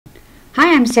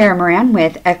Hi, I'm Sarah Moran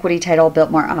with Equity Title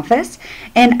Biltmore office,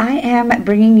 and I am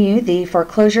bringing you the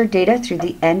foreclosure data through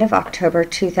the end of October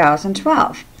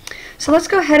 2012. So let's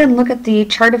go ahead and look at the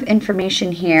chart of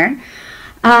information here.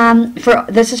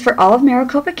 This is for all of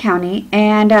Maricopa County,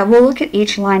 and we'll look at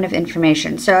each line of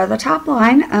information. So the top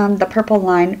line, the purple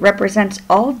line, represents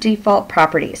all default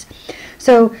properties.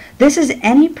 So this is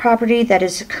any property that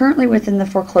is currently within the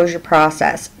foreclosure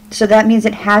process. So that means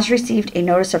it has received a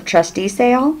notice of trustee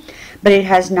sale, but it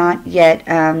has not yet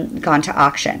gone to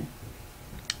auction.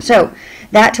 So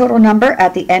that total number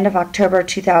at the end of October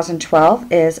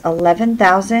 2012 is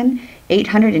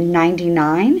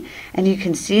 11,899, and you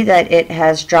can see that it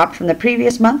has dropped from the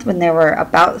previous month when there were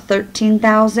about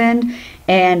 13,000,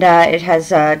 and it has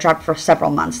dropped for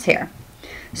several months here.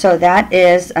 So that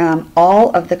is all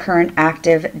of the current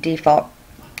active default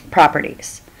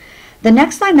properties. The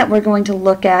next line that we're going to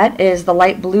look at is the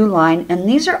light blue line, and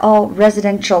these are all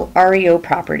residential REO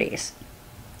properties.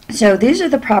 So these are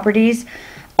the properties,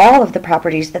 all of the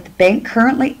properties that the bank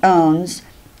currently owns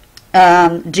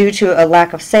due to a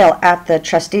lack of sale at the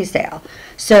trustee sale.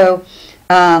 So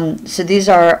these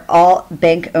are all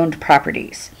bank-owned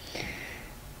properties.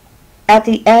 At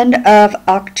the end of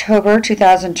October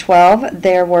 2012,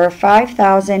 there were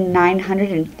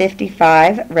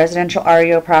 5,955 residential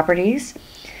REO properties.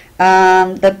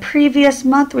 The previous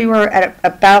month we were at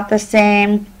about the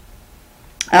same,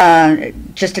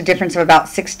 just a difference of about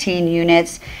 16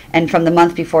 units, and from the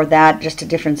month before that just a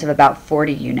difference of about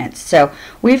 40 units. So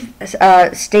we've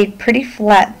stayed pretty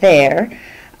flat there,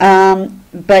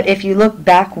 but if you look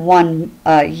back one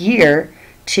year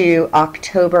to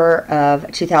October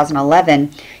of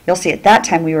 2011, you'll see at that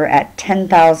time we were at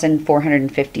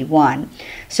 10,451.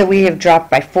 So we have dropped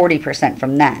by 40%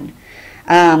 from then.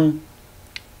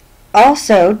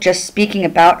 Also, just speaking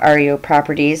about REO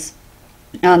properties,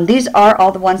 these are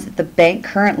all the ones that the bank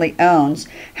currently owns.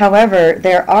 However,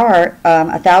 there are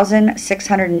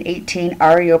 1,618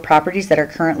 REO properties that are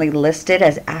currently listed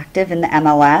as active in the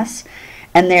MLS,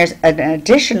 and there's an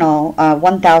additional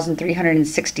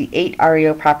 1,368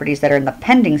 REO properties that are in the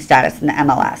pending status in the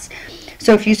MLS.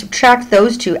 So if you subtract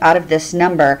those two out of this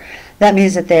number, that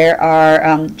means that there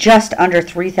are just under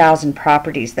 3,000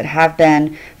 properties that have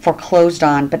been foreclosed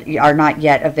on but are not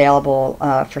yet available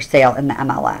for sale in the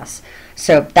MLS.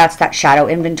 So that's that shadow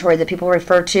inventory that people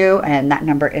refer to, and that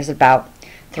number is about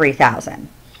 3,000.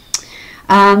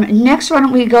 Next, why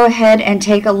don't we go ahead and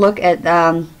take a look at,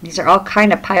 these are all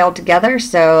kind of piled together,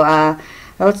 so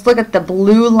let's look at the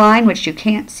blue line, which you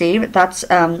can't see, but that's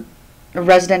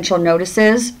residential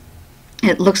notices.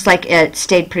 It looks like it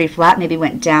stayed pretty flat, maybe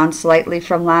went down slightly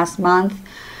from last month.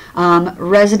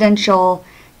 Residential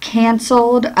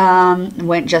canceled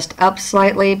went just up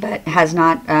slightly, but has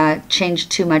not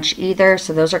changed too much either.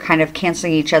 So those are kind of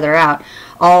canceling each other out.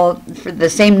 All for the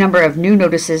same number of new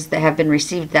notices that have been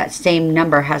received, that same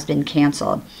number has been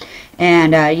canceled.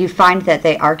 And you find that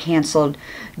they are canceled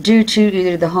due to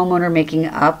either the homeowner making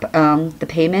up the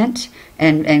payment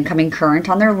and coming current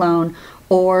on their loan,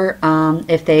 or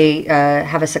if they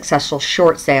have a successful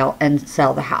short sale and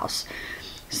sell the house.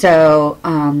 So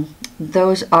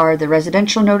those are the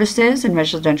residential notices and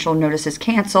residential notices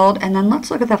canceled. And then let's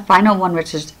look at the final one,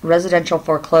 which is residential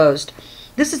foreclosed.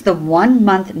 This is the 1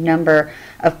 month number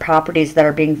of properties that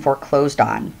are being foreclosed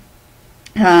on.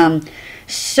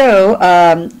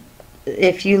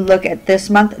 If you look at this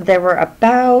month, there were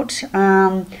about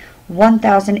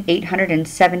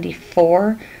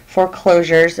 1,874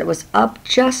 foreclosures. It was up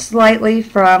just slightly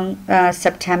from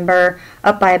September,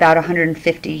 up by about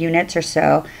 150 units or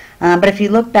so. But if you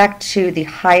look back to the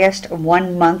highest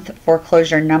 1 month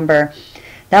foreclosure number,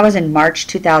 that was in March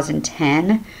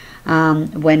 2010,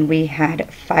 when we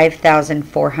had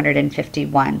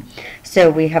 5,451. So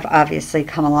we have obviously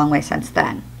come a long way since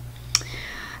then.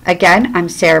 Again, I'm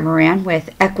Sarah Moran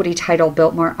with Equity Title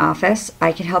Biltmore office.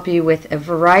 I can help you with a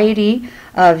variety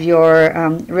of your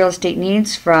real estate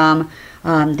needs, from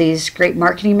these great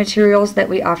marketing materials that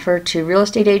we offer to real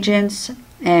estate agents,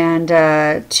 and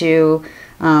to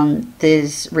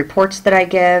these reports that I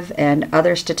give, and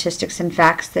other statistics and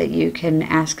facts that you can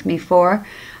ask me for.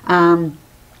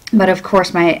 But of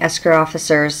course, my escrow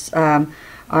officers are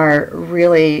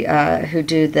really who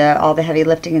do all the heavy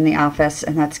lifting in the office,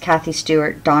 and that's Kathy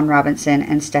Stewart, Dawn Robinson,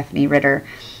 and Stephanie Ritter,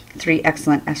 3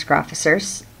 excellent escrow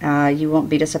officers. You won't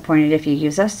be disappointed if you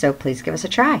use us, so please give us a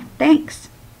try. Thanks.